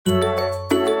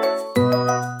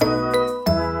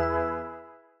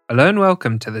Hello and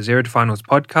welcome to the Zero to Finals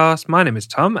podcast. My name is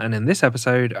Tom, and in this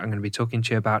episode, I'm going to be talking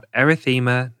to you about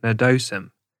Erythema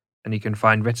Nodosum. And you can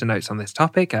find written notes on this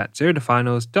topic at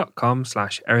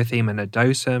zerotofinals.com/erythema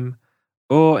nodosum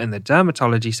or in the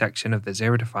dermatology section of the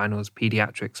Zero to Finals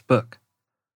pediatrics book.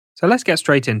 So let's get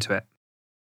straight into it.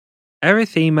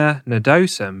 Erythema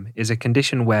nodosum is a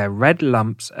condition where red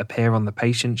lumps appear on the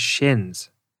patient's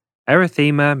shins.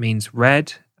 Erythema means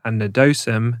red, and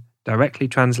nodosum directly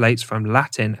translates from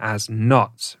Latin as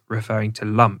knots, referring to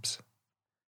lumps.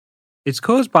 It's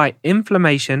caused by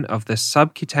inflammation of the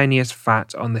subcutaneous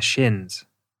fat on the shins.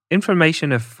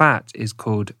 Inflammation of fat is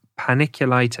called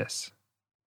panniculitis.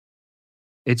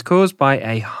 It's caused by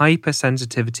a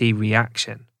hypersensitivity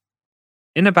reaction.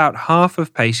 In about half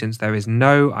of patients, there is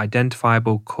no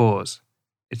identifiable cause.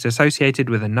 It's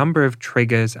associated with a number of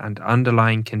triggers and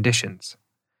underlying conditions.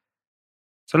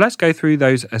 So let's go through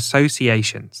those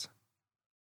associations.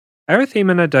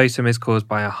 Erythema nodosum is caused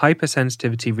by a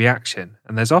hypersensitivity reaction,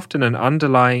 and there's often an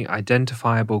underlying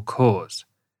identifiable cause.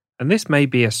 And this may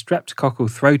be a streptococcal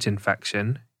throat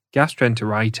infection,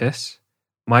 gastroenteritis,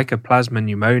 mycoplasma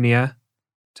pneumonia,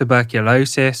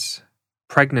 tuberculosis,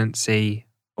 pregnancy,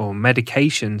 or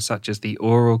medication such as the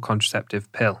oral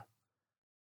contraceptive pill.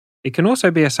 It can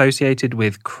also be associated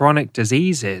with chronic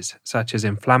diseases such as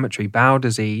inflammatory bowel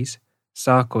disease,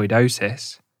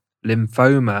 sarcoidosis,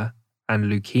 lymphoma, and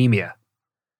leukemia.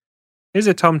 Here's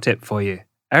a Tom tip for you.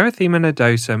 Erythema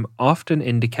nodosum often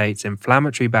indicates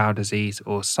inflammatory bowel disease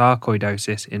or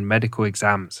sarcoidosis in medical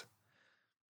exams.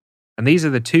 And these are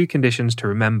the two conditions to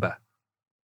remember.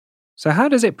 So how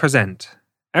does it present?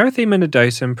 Erythema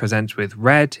nodosum presents with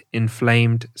red,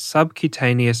 inflamed,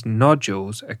 subcutaneous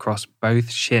nodules across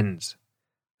both shins.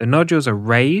 The nodules are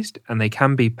raised and they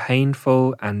can be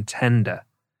painful and tender.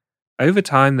 Over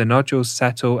time, the nodules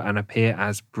settle and appear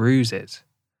as bruises.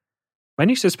 When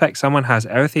you suspect someone has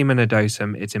erythema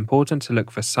nodosum, it's important to look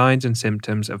for signs and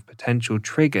symptoms of potential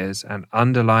triggers and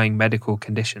underlying medical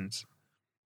conditions.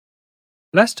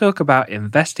 Let's talk about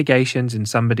investigations in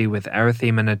somebody with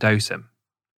erythema nodosum.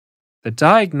 The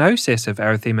diagnosis of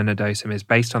erythema nodosum is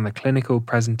based on the clinical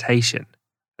presentation,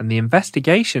 and the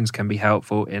investigations can be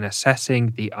helpful in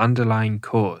assessing the underlying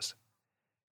cause.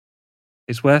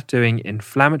 It's worth doing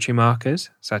inflammatory markers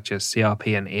such as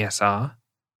CRP and ESR,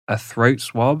 a throat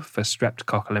swab for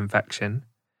streptococcal infection,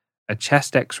 a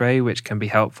chest x-ray which can be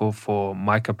helpful for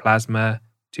mycoplasma,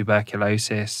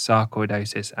 tuberculosis,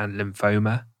 sarcoidosis and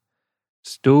lymphoma,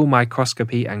 stool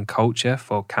microscopy and culture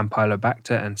for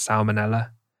Campylobacter and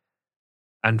Salmonella,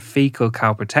 and fecal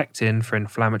calprotectin for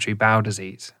inflammatory bowel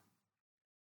disease.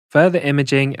 Further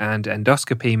imaging and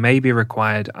endoscopy may be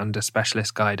required under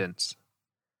specialist guidance.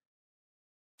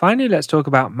 Finally, let's talk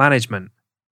about management.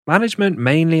 Management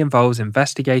mainly involves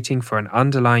investigating for an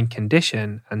underlying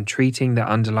condition and treating the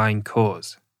underlying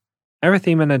cause.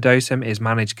 Erythema nodosum is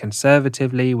managed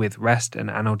conservatively with rest and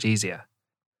analgesia.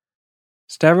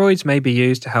 Steroids may be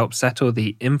used to help settle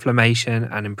the inflammation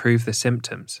and improve the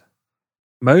symptoms.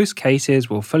 Most cases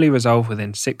will fully resolve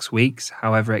within 6 weeks,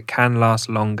 however it can last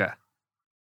longer.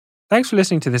 Thanks for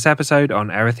listening to this episode on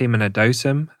Erythema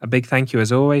nodosum. A big thank you as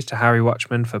always to Harry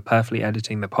Watchman for perfectly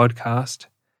editing the podcast.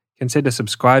 Consider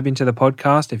subscribing to the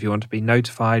podcast if you want to be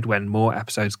notified when more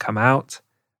episodes come out.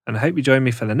 And I hope you join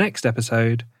me for the next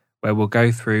episode where we'll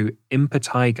go through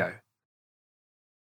impetigo.